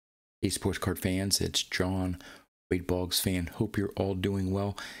Hey, sports card fans, it's John, Boggs fan. Hope you're all doing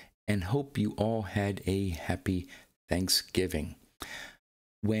well and hope you all had a happy Thanksgiving.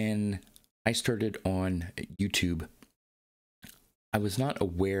 When I started on YouTube, I was not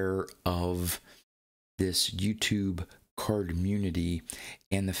aware of this YouTube cardmunity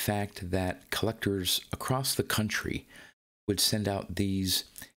and the fact that collectors across the country would send out these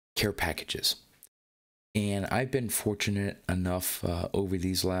care packages. And I've been fortunate enough over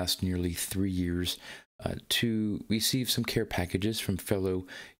these last nearly 3 years to receive some care packages from fellow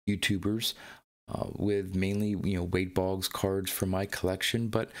YouTubers with mainly, Wade Boggs cards from my collection,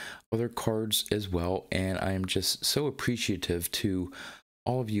 but other cards as well. And I'm just so appreciative to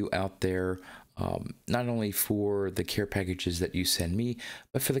all of you out there, not only for the care packages that you send me,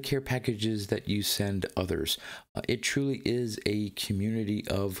 but for the care packages that you send others. It truly is a community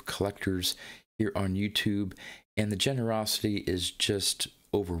of collectors here on YouTube, and the generosity is just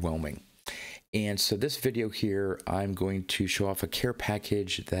overwhelming. And so this video here, I'm going to show off a care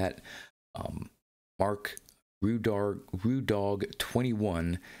package that Mark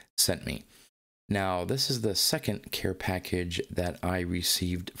Rudog21 sent me. Now, this is the second care package that I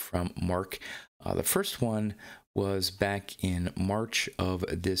received from Mark. The first one was back in March of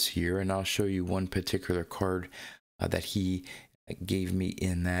this year, and I'll show you one particular card that he gave me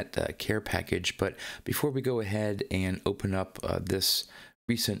in that care package. But before we go ahead and open up this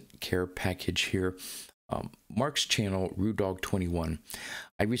recent care package here, Mark's channel, Rudog21,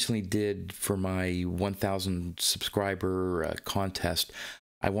 I recently did for my 1,000 subscriber contest.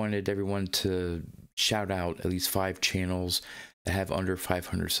 I wanted everyone to shout out at least 5 channels that have under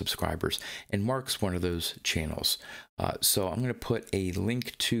 500 subscribers, and Mark's one of those channels. So I'm going to put a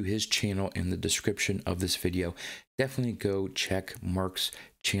link to his channel in the description of this video. Definitely go check Mark's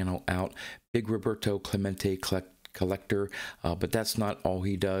channel out. Big Roberto Clemente collector, but that's not all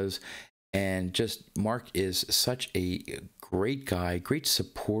he does. And just Mark is such a great guy, great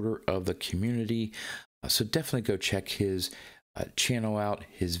supporter of the community. So definitely go check his channel out,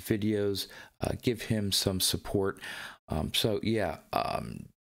 his videos, give him some support. Let's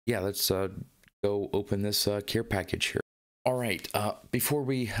go open this care package here. All right, before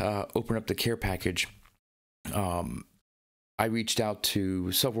we open up the care package, I reached out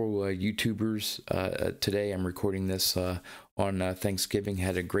to several YouTubers today. I'm recording this on Thanksgiving.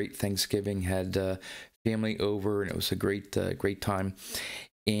 Had a great Thanksgiving, had family over, and it was a great time.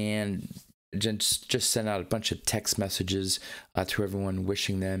 And just sent out a bunch of text messages to everyone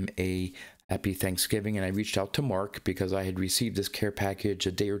wishing them a happy Thanksgiving. And I reached out to Mark because I had received this care package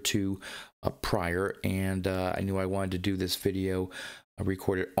a day or two prior, and I knew I wanted to do this video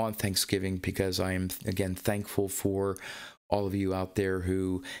recorded on Thanksgiving because I am, again, thankful for all of you out there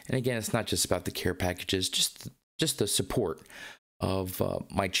who, and again, it's not just about the care packages, just the support of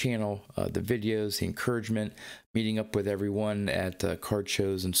my channel, the videos, the encouragement, meeting up with everyone at card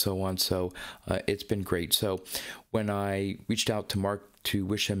shows and so on. So it's been great. So when I reached out to Mark to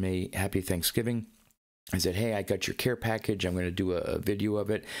wish him a happy Thanksgiving, I said, hey, I got your care package. I'm going to do a video of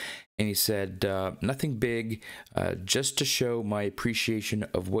it. And he said, nothing big, just to show my appreciation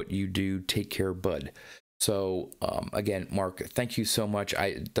of what you do. Take care, bud. So again, Mark, thank you so much.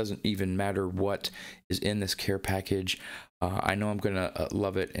 It doesn't even matter what is in this care package. I know I'm going to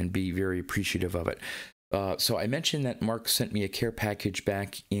love it and be very appreciative of it. So I mentioned that Mark sent me a care package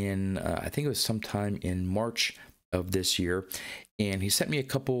back in, I think it was sometime in March of this year. And he sent me a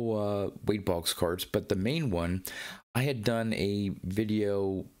couple Wade Boggs cards, but the main one, I had done a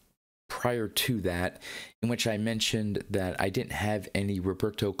video prior to that in which I mentioned that I didn't have any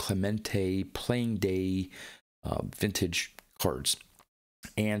Roberto Clemente playing day vintage cards.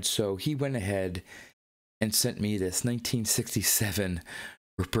 And so he went ahead and sent me this 1967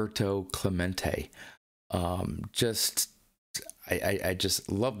 Roberto Clemente. I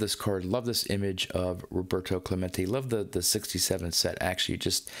just love this card, love this image of Roberto Clemente, love the 67 set, actually,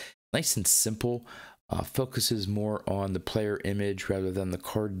 just nice and simple. Focuses more on the player image rather than the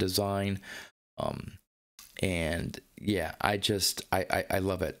card design. And yeah, I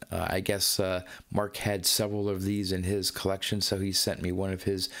love it. I guess Mark had several of these in his collection, so he sent me one of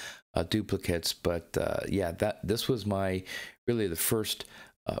his duplicates. But yeah, this was really the first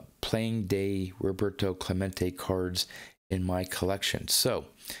playing day Roberto Clemente cards in my collection. So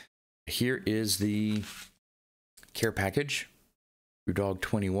here is the care package,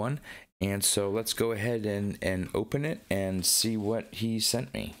 Rudog21. And so let's go ahead and open it and see what he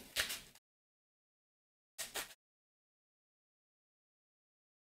sent me.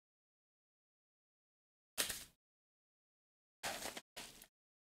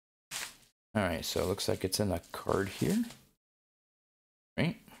 All right, so it looks like it's in a card here,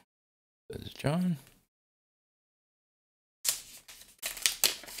 right? John.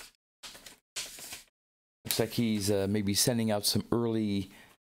 Looks like he's maybe sending out some early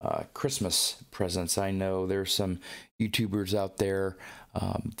Christmas presents. I know there's some YouTubers out there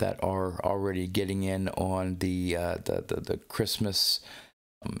that are already getting in on the Christmas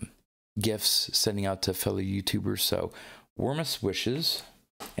gifts, sending out to fellow YouTubers. So warmest wishes,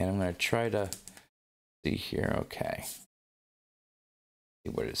 and I'm going to try to see here. Okay,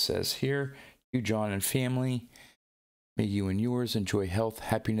 see what it says here. To John and family, may you and yours enjoy health,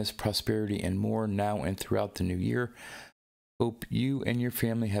 happiness, prosperity, and more now and throughout the new year. Hope you and your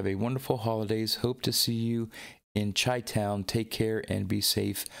family have a wonderful holidays. Hope to see you in Chi-Town. Take care and be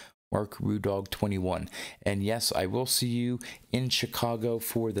safe. Mark Rudog 21. And yes, I will see you in Chicago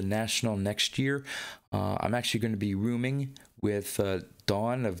for the National next year. I'm actually going to be rooming with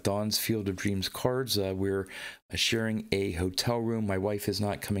Dawn of Dawn's Field of Dreams Cards. We're sharing a hotel room. My wife is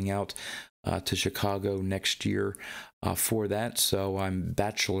not coming out to Chicago next year for that, so I'm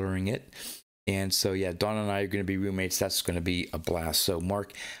bacheloring it. And so, yeah, Dawn and I are going to be roommates. That's going to be a blast. So,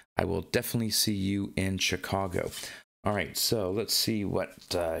 Mark, I will definitely see you in Chicago. All right, so let's see what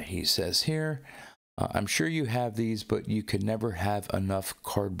he says here. I'm sure you have these, but you could never have enough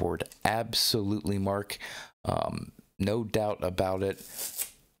cardboard. Absolutely, Mark. No doubt about it.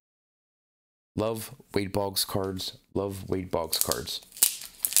 Love Wade Boggs cards. Love Wade Boggs cards.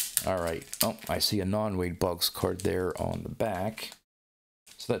 All right. Oh, I see a non-Wade Boggs card there on the back.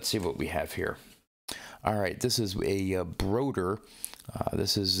 So let's see what we have here. All right, this is a Broder.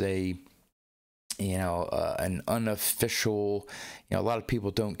 This is a, an unofficial, a lot of people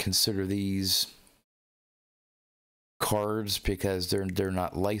don't consider these cards because they're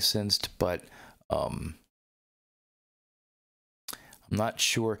not licensed, but I'm not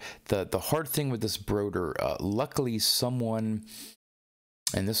sure. The hard thing with this Broder, luckily someone,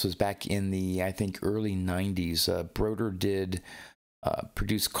 and this was back in the, I think, early 90s, Broder did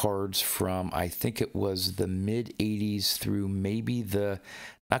produce cards from, I think it was the mid 80s through maybe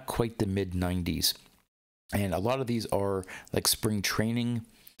not quite the mid 90s. And a lot of these are like spring training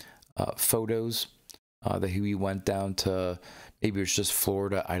photos that he went down to, maybe it was just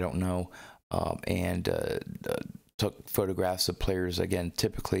Florida, I don't know, and took photographs of players, again,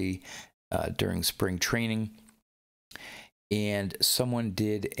 typically during spring training. And someone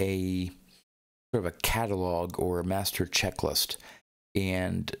did a sort of a catalog or a master checklist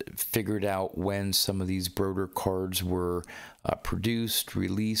and figured out when some of these Broder cards were produced,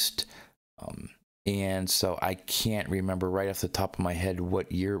 released. And so I can't remember right off the top of my head what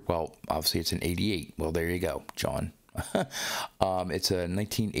year. Well, obviously it's an 88. Well, there you go, John. It's a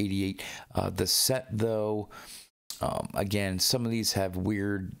 1988. The set, though, again, some of these have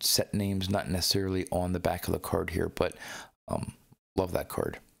weird set names, not necessarily on the back of the card here, but love that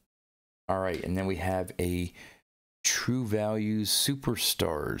card. All right, and then we have a True Value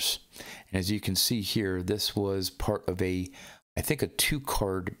Superstars. And as you can see here, this was part of I think a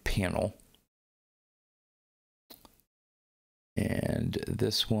 2-card panel. And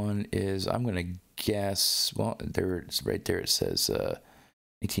this one is, I'm going to guess, well, there it's right there. It says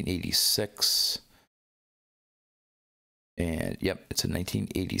 1986. And yep, it's a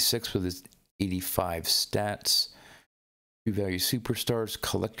 1986 with its 85 stats. True Value Superstars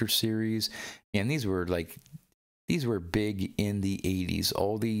Collector Series. And these were big in the 80s.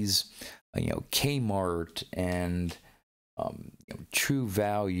 All these, Kmart and True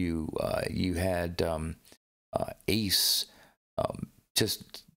Value. You had Ace.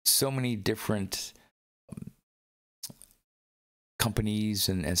 Just so many different companies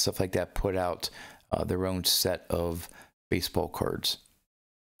and stuff like that put out their own set of baseball cards.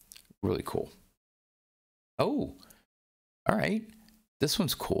 Really cool. Oh, all right. This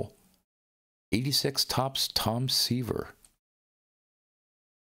one's cool. 86 Topps Tom Seaver.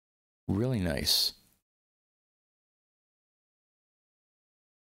 Really nice.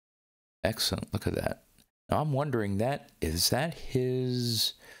 Excellent. Look at that. Now I'm wondering, is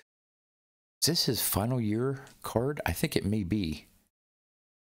this his final year card? I think it may be.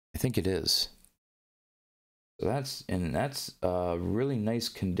 I think it is. So that's really nice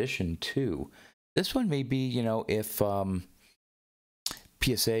condition too. This one may be, if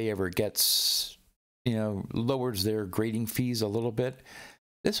PSA ever gets, lowers their grading fees a little bit,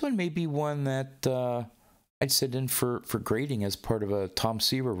 this one may be one that I'd sit in for grading as part of a Tom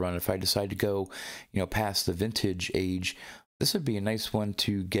Seaver run. If I decide to go, past the vintage age, this would be a nice one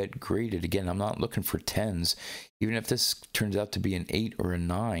to get graded. Again, I'm not looking for 10s. Even if this turns out to be an 8 or a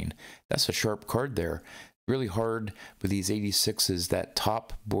 9, that's a sharp card there. Really hard with these 86s, that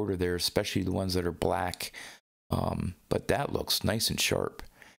top border there, especially the ones that are black. But that looks nice and sharp.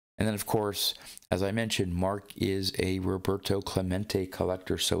 And then, of course, as I mentioned, Mark is a Roberto Clemente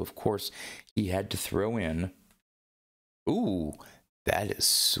collector. So, of course, he had to throw in. Ooh, that is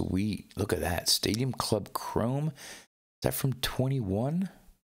sweet. Look at that. Stadium Club Chrome. Is that from 21?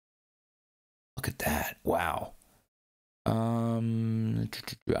 Look at that. Wow. I don't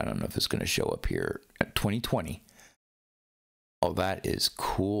know if it's going to show up here. 2020. Oh, that is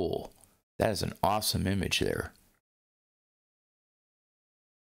cool. That is an awesome image there.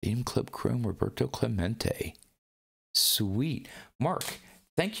 Stadium Club Chrome, Roberto Clemente. Sweet. Mark,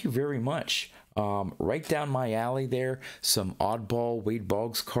 thank you very much. Right down my alley there. Some oddball Wade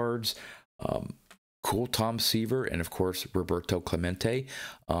Boggs cards. Cool Tom Seaver, and of course, Roberto Clemente.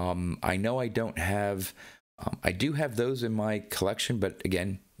 I know I don't have... I do have those in my collection, but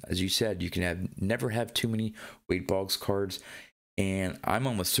again, as you said, you can never have too many Wade Boggs cards. And I'm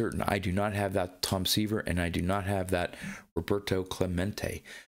almost certain I do not have that Tom Seaver, and I do not have that Roberto Clemente.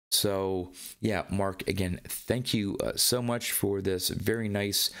 So, yeah, Mark, again, thank you so much for this very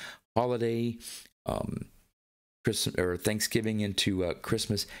nice holiday, Christmas or Thanksgiving into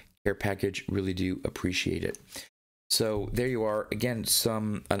Christmas care package. Really do appreciate it. So there you are. Again,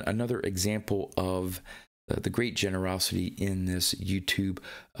 another example of the great generosity in this YouTube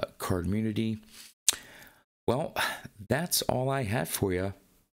cardmunity. Well, that's all I had for you.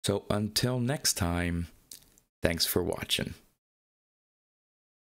 So until next time, thanks for watching.